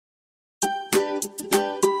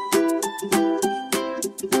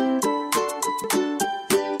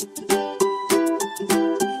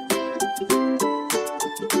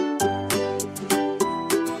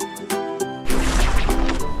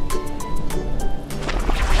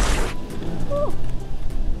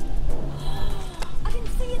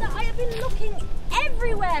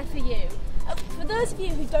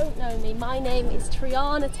don't know me, my name is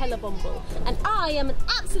Triana Telebumble, and I am an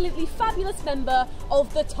absolutely fabulous member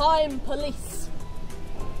of the Time Police.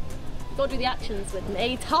 Go do the actions with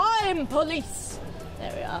me. Time Police!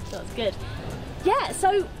 There we are, that's good. Yeah,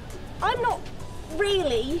 so I'm not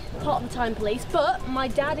really part of the Time Police, but my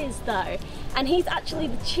dad is though, and he's actually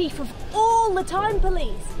the chief of all the Time Police.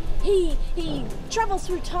 He travels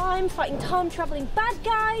through time, fighting time-travelling bad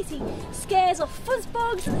guys, he scares off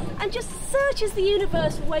fuzzbugs, and just searches the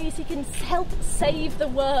universe for ways he can help save the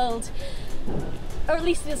world. Or at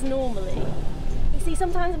least he does normally. You see,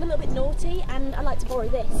 sometimes I'm a little bit naughty, and I like to borrow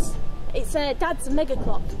this. It's Dad's mega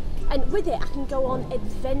clock, and with it I can go on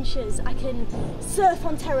adventures. I can surf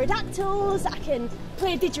on pterodactyls, I can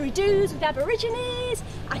play didgeridoos with aborigines,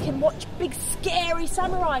 I can watch big scary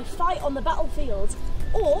samurai fight on the battlefield,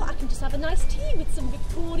 or I can just have a nice tea with some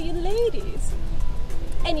Victorian ladies.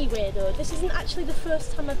 Anyway though, this isn't actually the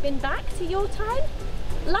first time I've been back to your time.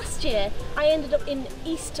 Last year I ended up in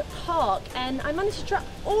East Park and I managed to trap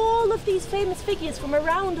all of these famous figures from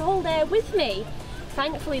around Hull there with me.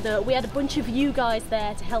 Thankfully though, we had a bunch of you guys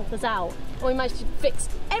there to help us out, and we managed to fix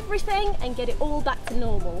everything and get it all back to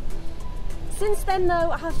normal. Since then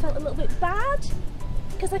though, I have felt a little bit bad,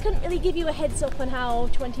 because I couldn't really give you a heads up on how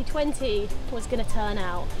 2020 was going to turn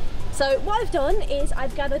out. So what I've done is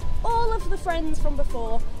I've gathered all of the friends from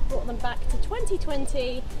before, brought them back to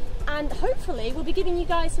 2020, and hopefully we'll be giving you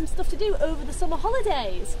guys some stuff to do over the summer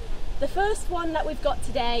holidays. The first one that we've got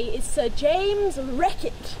today is Sir James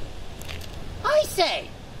Reckitt. I say,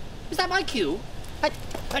 is that my cue?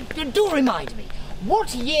 Do remind me,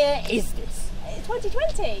 what year is this?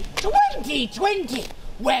 2020. 2020!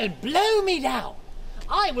 Well, blow me down!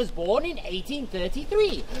 I was born in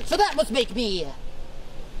 1833, so that must make me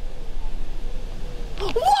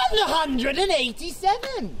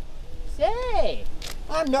 187! Say,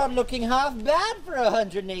 I'm not looking half bad for a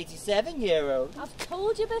 187-year-old. I've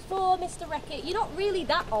told you before, Mr. Reckitt, you're not really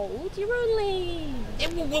that old. You're only...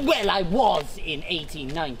 Well, I was in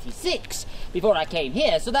 1896 before I came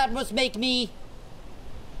here, so that must make me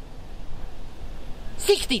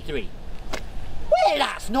 63. Well,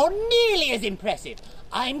 that's not nearly as impressive.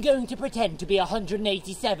 I'm going to pretend to be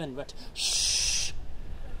 187, but shh.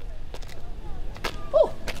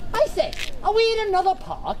 Oh, I say, are we in another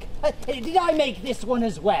park? Did I make this one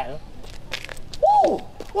as well? Oh,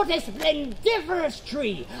 what a splendiferous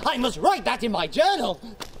tree! I must write that in my journal.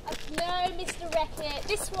 No, Mr. Reckitt,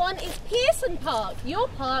 this one is Pearson Park. Your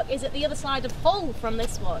park is at the other side of Hull from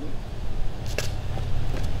this one.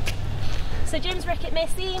 So James Reckitt may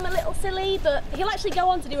seem a little silly, but he'll actually go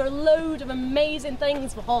on to do a load of amazing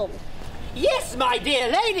things for Hull. Yes, my dear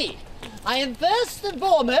lady! I am first and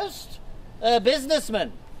foremost a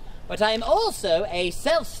businessman, but I am also a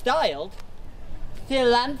self-styled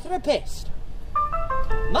philanthropist.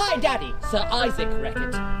 My daddy, Sir Isaac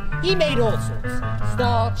Reckitt, he made all sorts.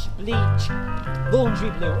 Starch, bleach, laundry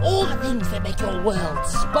glue, all the things that make your world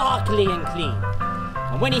sparkly and clean.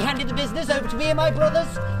 And when he handed the business over to me and my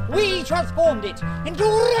brothers, we transformed it into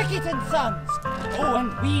Reckitt & Sons. Oh,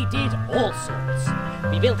 and we did all sorts.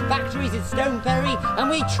 We built factories in Stone Ferry and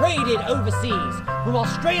we traded overseas, from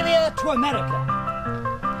Australia to America.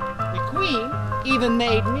 The Queen even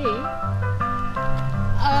made me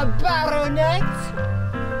a baronet.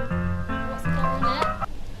 What's a baronet?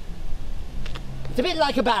 It's a bit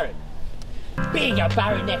like a baron. Being a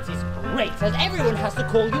baronet is great, as everyone has to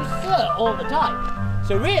call you Sir all the time.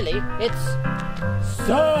 So really, it's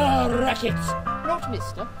Sir Reckitt, not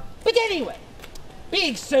Mr. But anyway,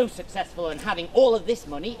 being so successful and having all of this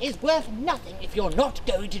money is worth nothing if you're not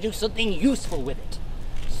going to do something useful with it.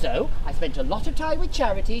 So I spent a lot of time with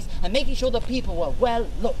charities and making sure that people were well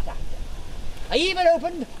looked after. I even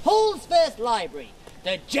opened Hull's first library,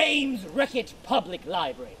 the James Reckitt Public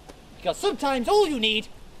Library, because sometimes all you need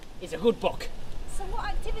is a good book. So what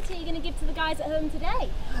activity are you going to give to the guys at home today?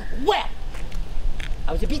 Well,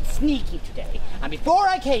 I was a bit sneaky today, and before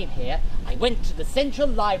I came here, I went to the Central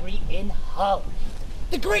Library in Hull.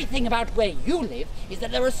 The great thing about where you live is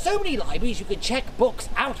that there are so many libraries you can check books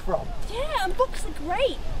out from. Yeah, and books are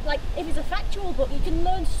great. Like, if it's a factual book, you can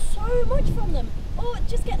learn so much from them. Or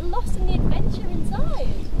just get lost in the adventure inside.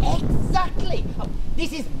 Exactly! Oh,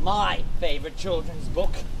 this is my favourite children's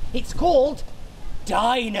book. It's called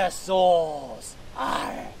Dinosaurs.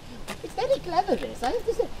 Arr. It's very clever, this. I have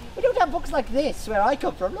to say, we don't have books like this where I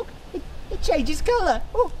come from. Look, it changes colour.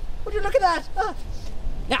 Oh, would you look at that? Ah.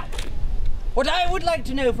 Now, what I would like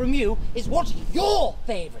to know from you is what your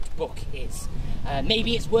favourite book is.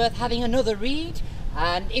 Maybe it's worth having another read,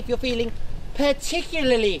 and if you're feeling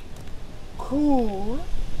particularly cool,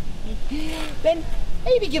 then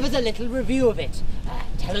maybe give us a little review of it.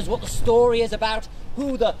 tell us what the story is about,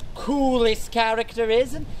 who the coolest character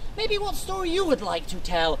is, and maybe what story you would like to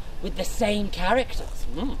tell with the same characters.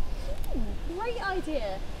 Great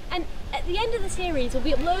idea. And at the end of the series, we'll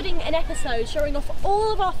be uploading an episode showing off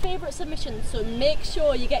all of our favourite submissions, so make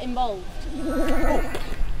sure you get involved.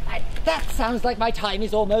 That sounds like my time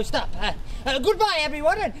is almost up. Goodbye,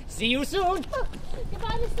 everyone, and see you soon.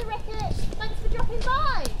 Goodbye, Mr. Reckitt. Thanks for dropping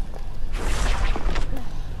by.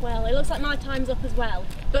 Well, it looks like my time's up as well.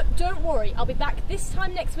 But don't worry, I'll be back this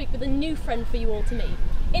time next week with a new friend for you all to meet.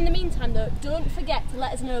 In the meantime, though, don't forget to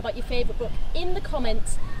let us know about your favourite book in the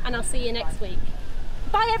comments, and I'll see you next week.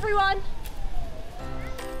 Bye, everyone!